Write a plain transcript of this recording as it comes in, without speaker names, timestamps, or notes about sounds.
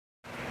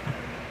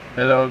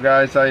Hello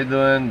guys, how you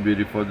doing?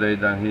 Beautiful day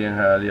down here in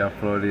Hialeah,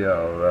 Florida.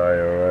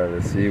 Alright,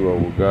 let's see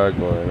what we got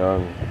going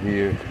on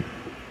here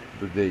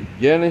today.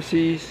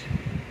 Genesis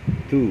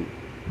 2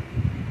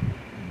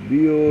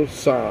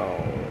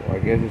 Biosound. I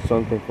guess it's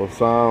something for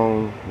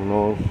sound, who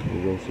knows?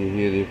 You can see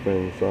here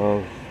different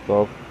sounds,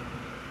 stuff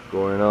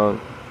going on.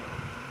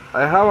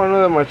 I have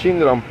another machine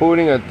that I'm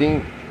putting, I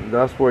think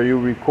that's where you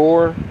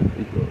record.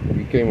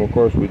 It came of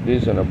course with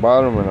this and a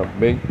bottom and a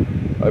big.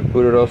 I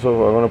put it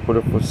also, I'm gonna put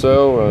it for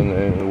sale, and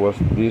it was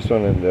this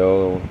one and the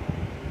other one.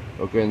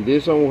 Okay, and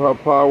this one will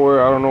have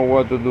power. I don't know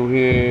what to do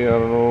here. I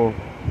don't know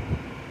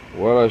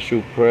what I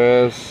should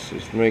press.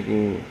 It's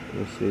making,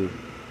 let's see.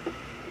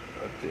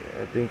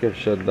 I think I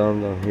shut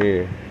down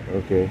here.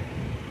 Okay.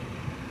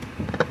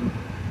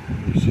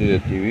 You see the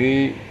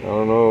TV. I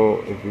don't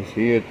know if it's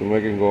here to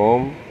make it go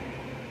on.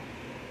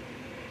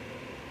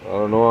 I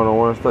don't know. I don't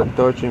want to start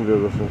touching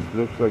because it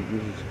looks like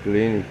this is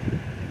clean.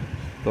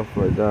 Stuff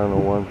like that, I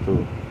don't want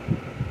to,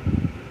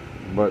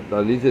 but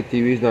at least the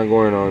TV is not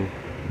going on.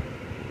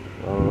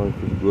 I don't know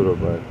if it's good or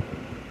bad.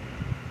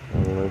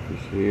 I don't know if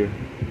it's here.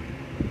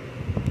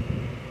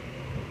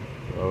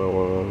 I don't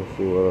want to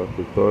see what I have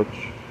to touch.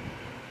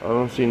 I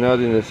don't see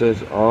nothing that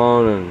says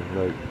on and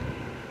like.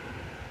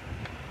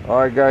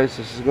 Alright guys,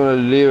 this is gonna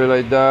leave it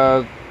like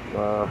that.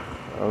 I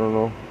don't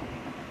know.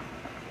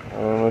 I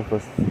don't know if I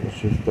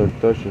should start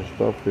touching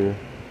stuff here.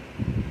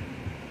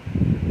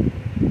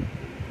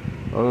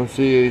 I don't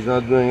see he's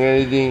not doing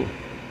anything.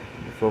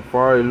 So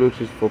far it looks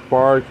it's for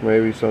parks.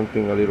 Maybe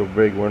something, a little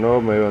brake went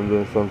off. Maybe I'm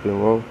doing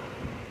something wrong.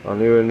 I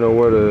don't even know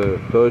where to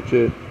touch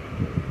it.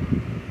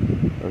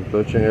 I'm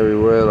touching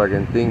everywhere. I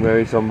can think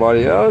maybe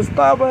somebody, oh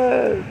stop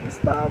it,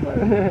 stop it.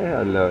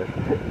 I love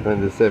it when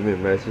they send me a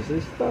message,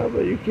 say stop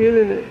it, you're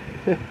killing it.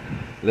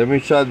 Let me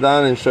shut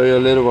down and show you a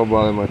little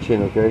about the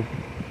machine, okay?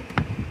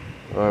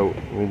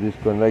 Alright, we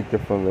disconnect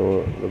it from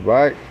the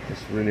back.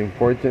 It's really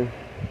important.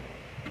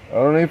 I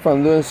don't know if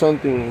I'm doing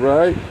something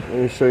right. Let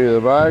me show you the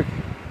back.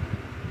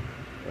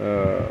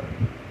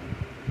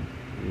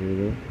 You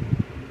know,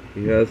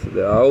 he has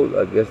the out.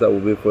 I guess that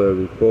will be for the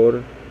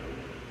recorder.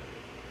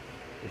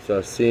 It's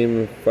a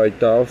SIM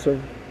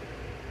 5000.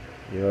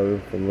 You have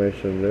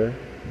information there.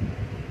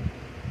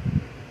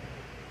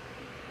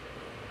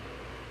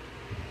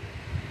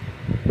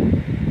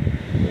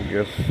 I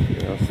guess you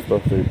know,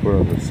 stuff that you put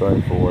on the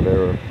side for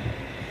whatever.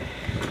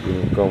 It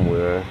didn't come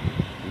with that.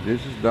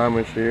 This is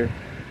damaged here.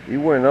 It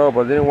went up,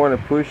 I didn't want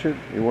to push it,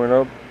 it went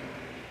up,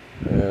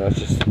 and I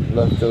just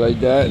left it like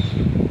that.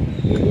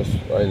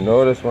 I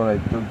noticed when I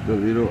took the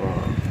little,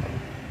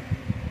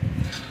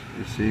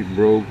 you see it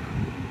broke,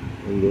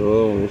 and the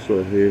other one is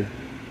right here.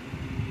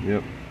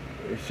 Yep,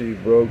 you see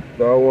it broke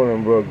that one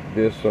and broke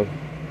this one.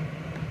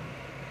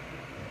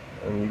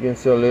 And you can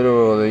see a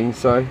little of the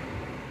inside.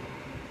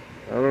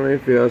 I don't know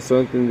if it has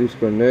something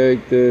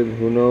disconnected,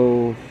 who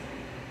knows.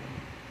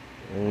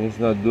 And it's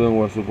not doing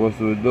what's supposed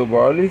to do,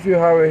 but at least you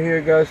have it here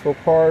guys for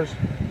parts.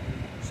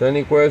 Send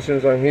any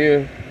questions, I'm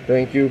here.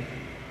 Thank you.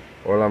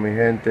 Hola mi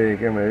gente,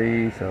 ¿qué me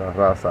dice la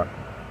raza?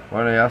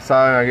 Bueno, ya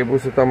saben, aquí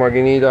puse esta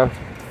maquinita.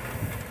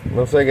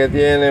 No sé qué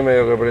tiene,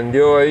 medio que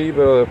prendió ahí,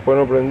 pero después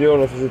no prendió.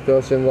 No sé si estoy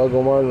haciendo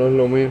algo mal, no es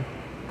lo mío.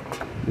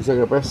 Dice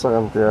que pesa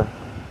cantidad.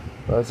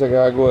 Parece que es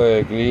algo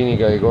de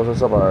clínica y cosas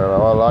esas para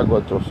grabar algo,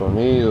 otro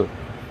sonido.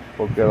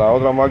 Porque la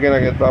otra máquina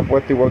que está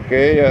puesta igual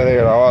que ella es de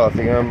grabar, así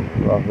que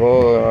las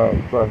dos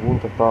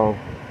juntas estaban.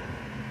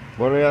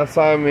 Bueno, ya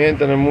saben mi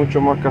gente, no hay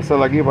mucho más que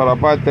hacer aquí para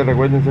la parte.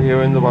 Recuérdense que yo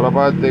vendo para la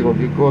parte,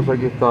 cualquier cosa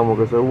aquí estamos,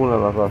 que se una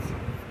la raza.